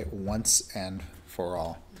verses, right? Once and for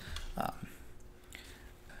all.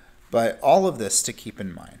 But all of this to keep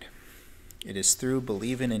in mind. It is through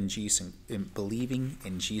believing in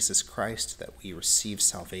Jesus Christ that we receive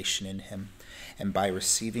salvation in him. And by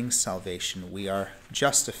receiving salvation, we are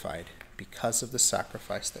justified because of the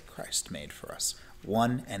sacrifice that Christ made for us.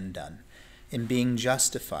 One and done. In being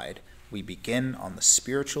justified, we begin on the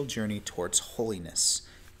spiritual journey towards holiness,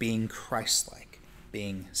 being Christ-like,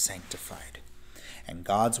 being sanctified. And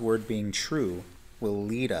God's word being true will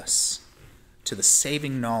lead us to the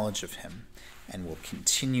saving knowledge of him and will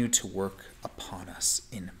continue to work upon us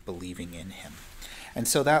in believing in him. And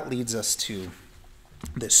so that leads us to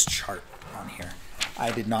this chart on here.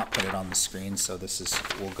 I did not put it on the screen, so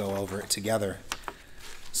we'll go over it together.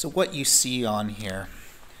 So what you see on here,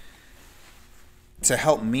 to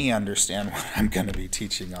help me understand what I'm going to be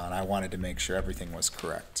teaching on, I wanted to make sure everything was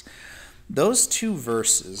correct. Those two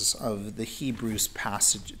verses of the Hebrews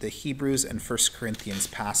passage, the Hebrews and 1 Corinthians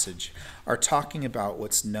passage, are talking about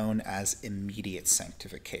what's known as immediate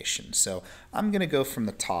sanctification. So I'm going to go from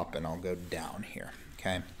the top and I'll go down here,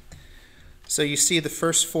 okay? So you see the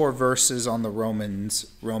first four verses on the Romans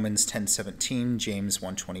 10:17, James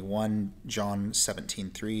 1:21, John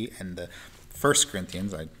 17:3, and the 1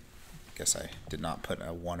 Corinthians, I guess I did not put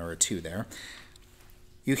a 1 or a 2 there.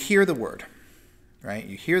 You hear the word. Right?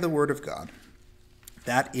 You hear the word of God.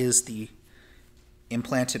 That is the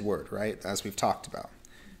implanted word, right? As we've talked about.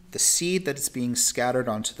 The seed that is being scattered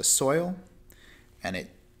onto the soil, and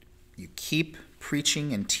you keep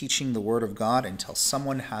preaching and teaching the word of God until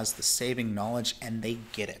someone has the saving knowledge and they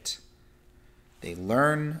get it. They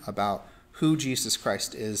learn about who Jesus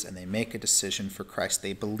Christ is and they make a decision for Christ.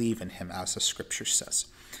 They believe in him, as the scripture says.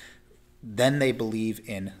 Then they believe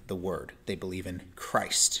in the word. They believe in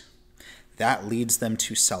Christ. That leads them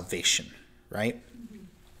to salvation, right?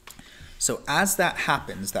 So as that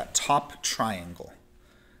happens, that top triangle,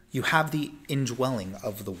 you have the indwelling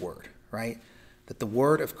of the word, right? That the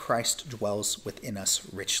word of Christ dwells within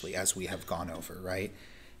us richly, as we have gone over, right?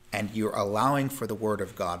 And you're allowing for the word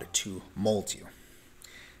of God to mold you.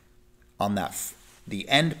 On the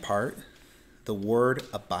end part, the word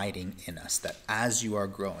abiding in us, that as you are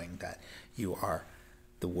growing, that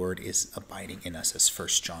the word is abiding in us, as 1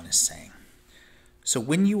 John is saying. So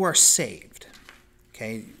when you are saved,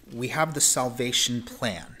 okay, we have the salvation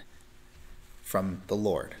plan from the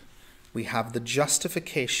Lord. We have the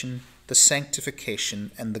justification, the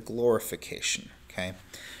sanctification, and the glorification, okay?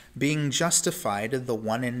 Being justified, the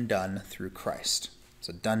one and done through Christ. It's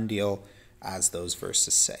a done deal, as those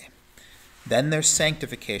verses say. Then there's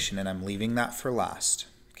sanctification, and I'm leaving that for last,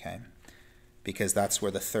 okay? Because that's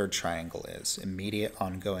where the third triangle is, immediate,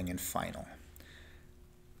 ongoing, and final.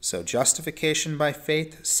 So justification by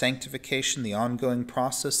faith, sanctification, the ongoing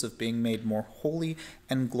process of being made more holy,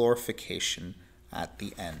 and glorification at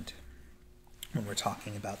the end, when we're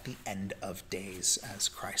talking about the end of days, as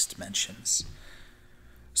Christ mentions.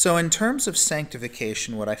 So in terms of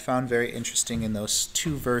sanctification, what I found very interesting in those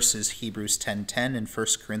two verses, Hebrews 10:10 and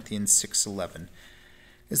 1 Corinthians 6:11,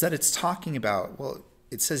 is that it's talking about,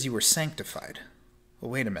 it says you were sanctified. Well,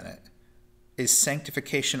 wait a minute. Is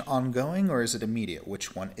sanctification ongoing or is it immediate?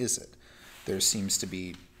 Which one is it? There seems to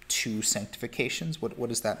be two sanctifications. What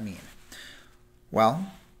does that mean?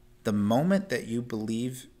 Well, the moment that you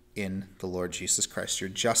believe in the Lord Jesus Christ, you're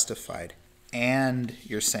justified and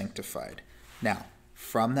you're sanctified. Now,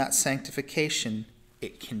 from that sanctification,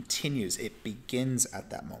 it continues. It begins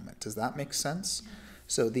at that moment. Does that make sense?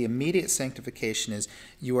 So the immediate sanctification is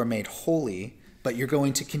you are made holy, but you're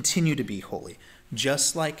going to continue to be holy.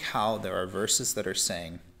 Just like how there are verses that are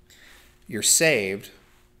saying you're saved,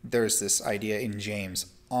 there's this idea in James,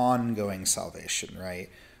 ongoing salvation, right?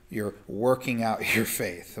 You're working out your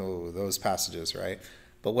faith. Oh, those passages, right?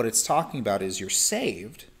 But what it's talking about is you're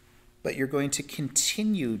saved, but you're going to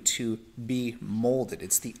continue to be molded.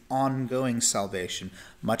 It's the ongoing salvation,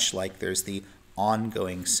 much like there's the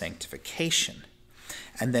ongoing sanctification.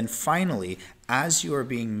 And then finally, as you are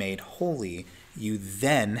being made holy, you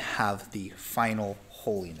then have the final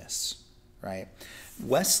holiness, right?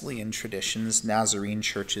 Wesleyan traditions, Nazarene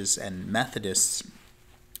churches, and Methodists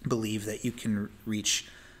believe that you can reach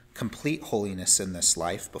complete holiness in this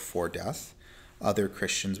life before death. Other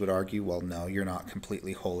Christians would argue, well, no, you're not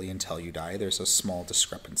completely holy until you die. There's a small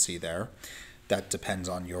discrepancy there. That depends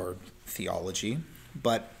on your theology.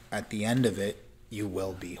 But at the end of it, you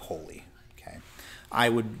will be holy. Okay. I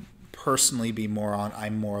would personally be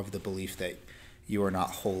I'm more of the belief that you are not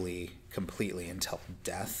holy completely until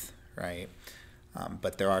death, right?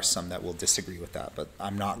 But there are some that will disagree with that, but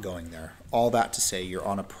I'm not going there. All that to say, you're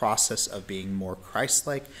on a process of being more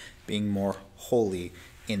Christ-like, being more holy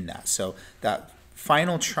in that. So that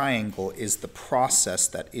final triangle is the process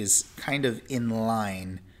that is kind of in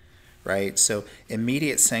line, right? So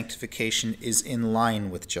immediate sanctification is in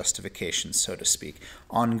line with justification, so to speak.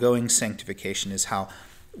 Ongoing sanctification is how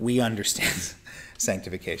we understand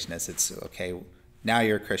sanctification, as it's, okay, now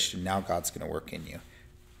you're a Christian, now God's going to work in you.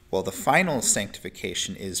 Well, the final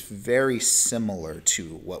sanctification is very similar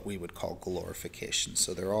to what we would call glorification.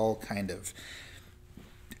 So they're all kind of,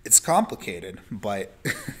 it's complicated, but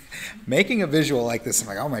making a visual like this, I'm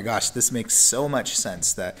like, oh my gosh, this makes so much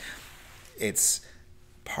sense that it's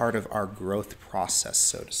part of our growth process,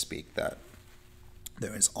 so to speak, that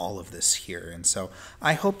there is all of this here. And so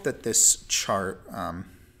I hope that this chart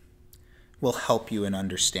will help you in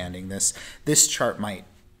understanding this. This chart might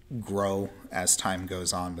grow as time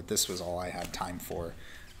goes on, but this was all I had time for.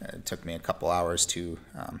 It took me a couple hours to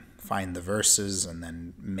find the verses and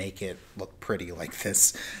then make it look pretty like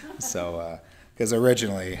this. So, because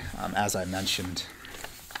originally, as I mentioned,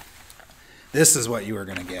 this is what you were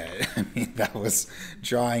going to get. I mean, that was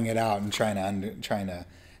drawing it out and trying to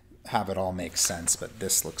have it all make sense, but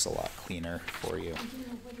this looks a lot cleaner for you.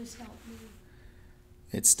 What does help me?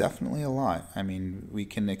 It's definitely a lot. I mean, we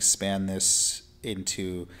can expand this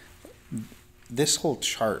into, this whole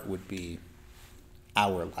chart would be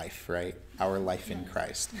our life, right? Our life in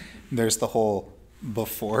Christ. There's the whole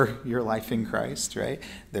before your life in Christ, right?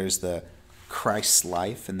 There's the Christ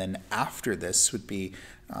life, and then after this would be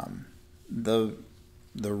the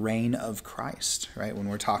reign of Christ, right? When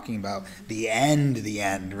we're talking about the end,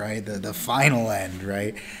 right? The final end,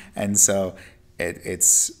 right? And so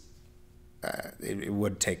it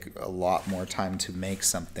would take a lot more time to make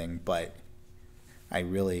something, but I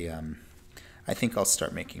really, I think I'll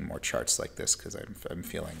start making more charts like this, because I'm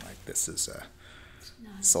feeling like this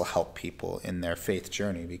will help people in their faith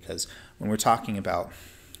journey, because when we're talking about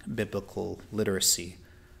biblical literacy,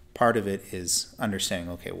 part of it is understanding,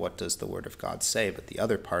 okay, what does the Word of God say? But the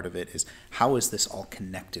other part of it is, how is this all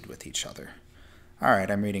connected with each other? All right,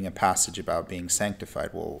 I'm reading a passage about being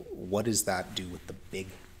sanctified. Well, what does that do with the big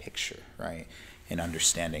picture, right, in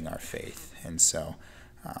understanding our faith? And so,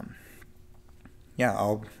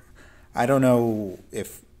 I don't know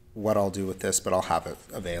what I'll do with this, but I'll have it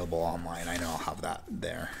available online. I know I'll have that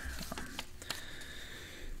there.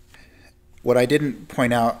 What I didn't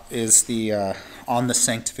point out is the on the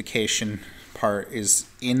sanctification part is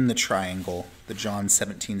in the triangle, the John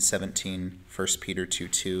 17:17, 1 Peter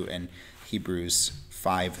 2:2, and Hebrews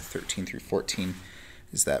 5:13 through 14,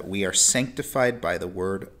 is that we are sanctified by the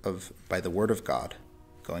word of God,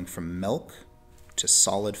 going from milk to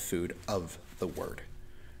solid food of the word,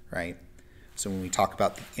 right? So when we talk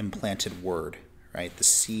about the implanted word, right, the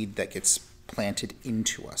seed that gets planted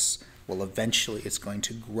into us, well, eventually it's going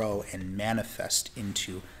to grow and manifest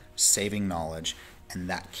into saving knowledge, and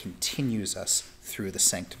that continues us through the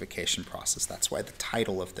sanctification process. That's why the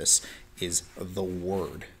title of this is The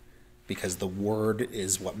Word, because the Word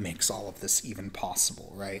is what makes all of this even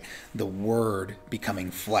possible, right? The Word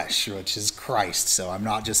becoming flesh, which is Christ. So I'm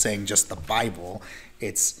not just saying just the Bible,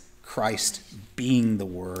 it's Christ being the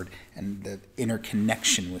Word and the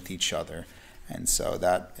interconnection with each other. And so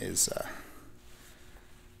that is,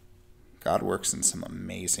 God works in some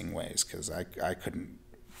amazing ways, because I couldn't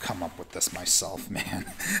come up with this myself, man.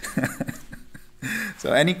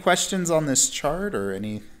 So any questions on this chart or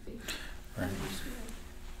any? Right.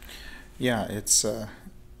 Yeah, it's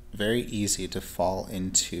very easy to fall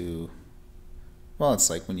into, well, it's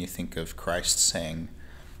like when you think of Christ saying,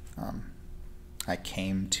 I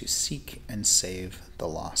came to seek and save the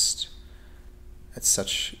lost.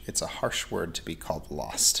 It's a harsh word to be called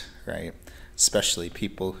lost, right? Especially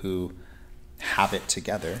people who have it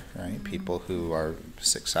together, right? Mm-hmm. People who are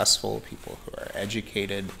successful, people who are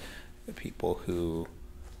educated, people who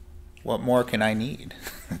what more can I need?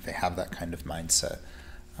 They have that kind of mindset.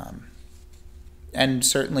 And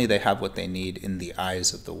certainly they have what they need in the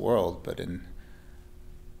eyes of the world, but in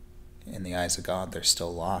the eyes of God, they're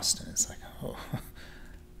still lost. And it's like, oh,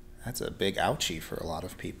 that's a big ouchie for a lot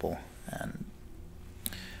of people. And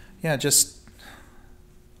yeah, just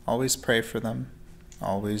always pray for them.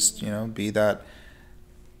 Always, be that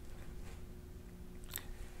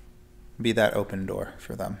open door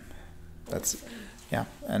for them.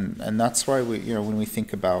 And that's why we, when we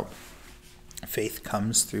think about faith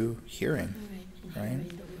comes through hearing, right? Hearing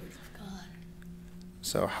the words of God.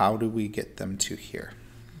 So how do we get them to hear?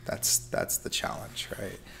 That's the challenge,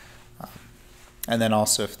 right? And then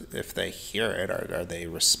also, if they hear it, are they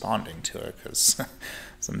responding to it? Because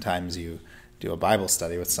sometimes you do a Bible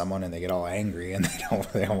study with someone and they get all angry and they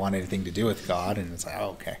don't want anything to do with God, and it's like,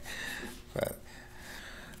 oh, okay.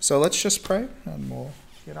 So let's just pray and we'll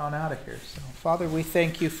get on out of here. So, Father, we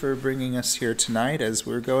thank you for bringing us here tonight as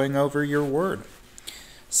we're going over your word.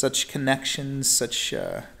 Such connections,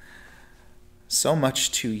 so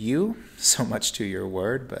much to you, so much to your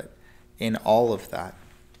word, but in all of that,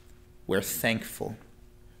 we're thankful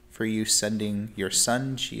for you sending your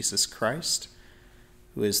Son, Jesus Christ,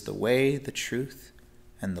 who is the way, the truth,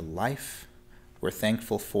 and the life. We're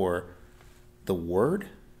thankful for the word,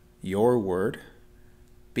 your word,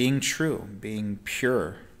 being true, being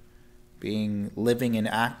pure, being living and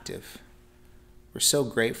active. We're so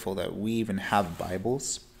grateful that we even have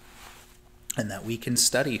Bibles and that we can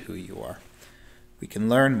study who you are. We can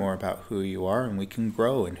learn more about who you are, and we can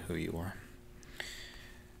grow in who you are.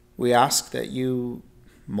 We ask that you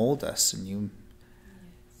mold us and you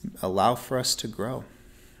allow for us to grow.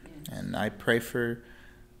 And I pray for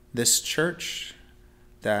this church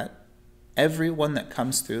that everyone that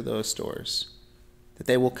comes through those doors, that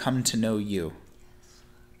they will come to know you.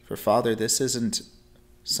 For Father, this isn't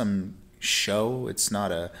some show. It's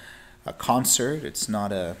not a concert. It's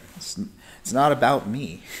not about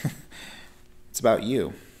me. It's about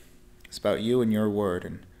you. It's about you and your word.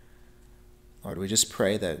 And Lord, we just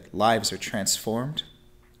pray that lives are transformed,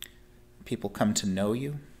 people come to know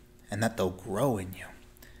you, and that they'll grow in you,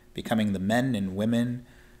 becoming the men and women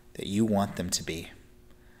that you want them to be.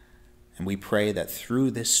 And we pray that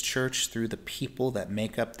through this church, through the people that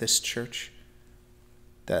make up this church,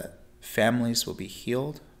 that families will be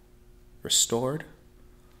healed, restored,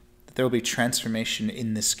 that there will be transformation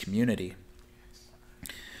in this community.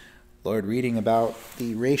 Lord, reading about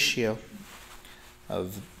the ratio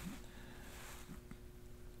of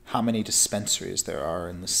how many dispensaries there are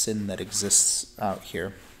and the sin that exists out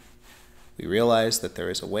here, we realize that there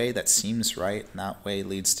is a way that seems right, and that way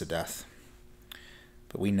leads to death.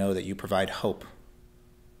 But we know that you provide hope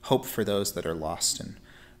for those that are lost, and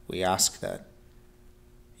we ask that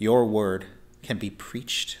your word can be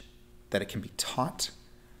preached, that it can be taught,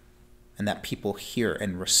 and that people hear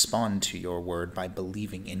and respond to your word by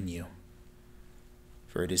believing in you.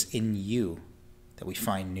 For it is in you that we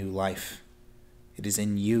find new life. It is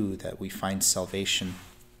in you that we find salvation.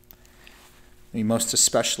 We most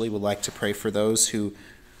especially would like to pray for those who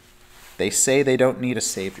they say they don't need a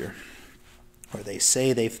Savior, or they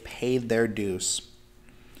say they've paid their dues.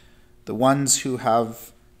 The ones who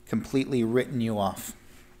have completely written you off.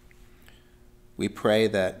 We pray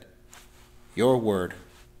that your word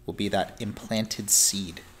will be that implanted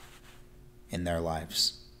seed in their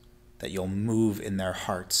lives, that you'll move in their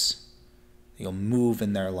hearts, that you'll move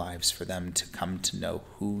in their lives for them to come to know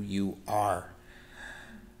who you are.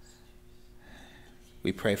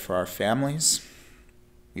 We pray for our families.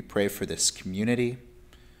 We pray for this community.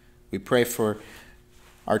 We pray for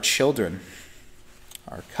our children,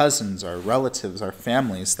 our cousins, our relatives, our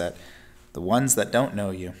families, that the ones that don't know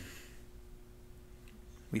you.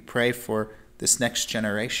 We pray for this next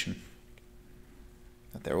generation,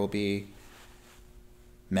 that there will be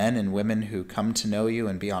men and women who come to know you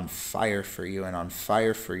and be on fire for you and on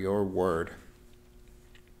fire for your word,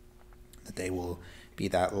 that they will be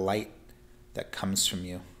that light that comes from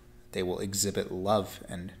you. They will exhibit love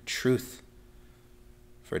and truth,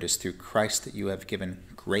 for it is through Christ that you have given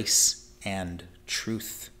grace and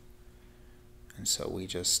truth. And so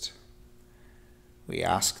we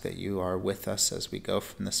ask that you are with us as we go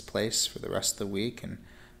from this place for the rest of the week. And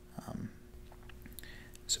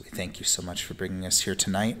so we thank you so much for bringing us here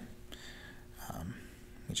tonight.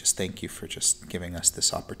 We just thank you for just giving us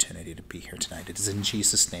this opportunity to be here tonight. It is in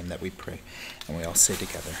Jesus' name that we pray. And we all say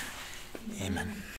together, Amen.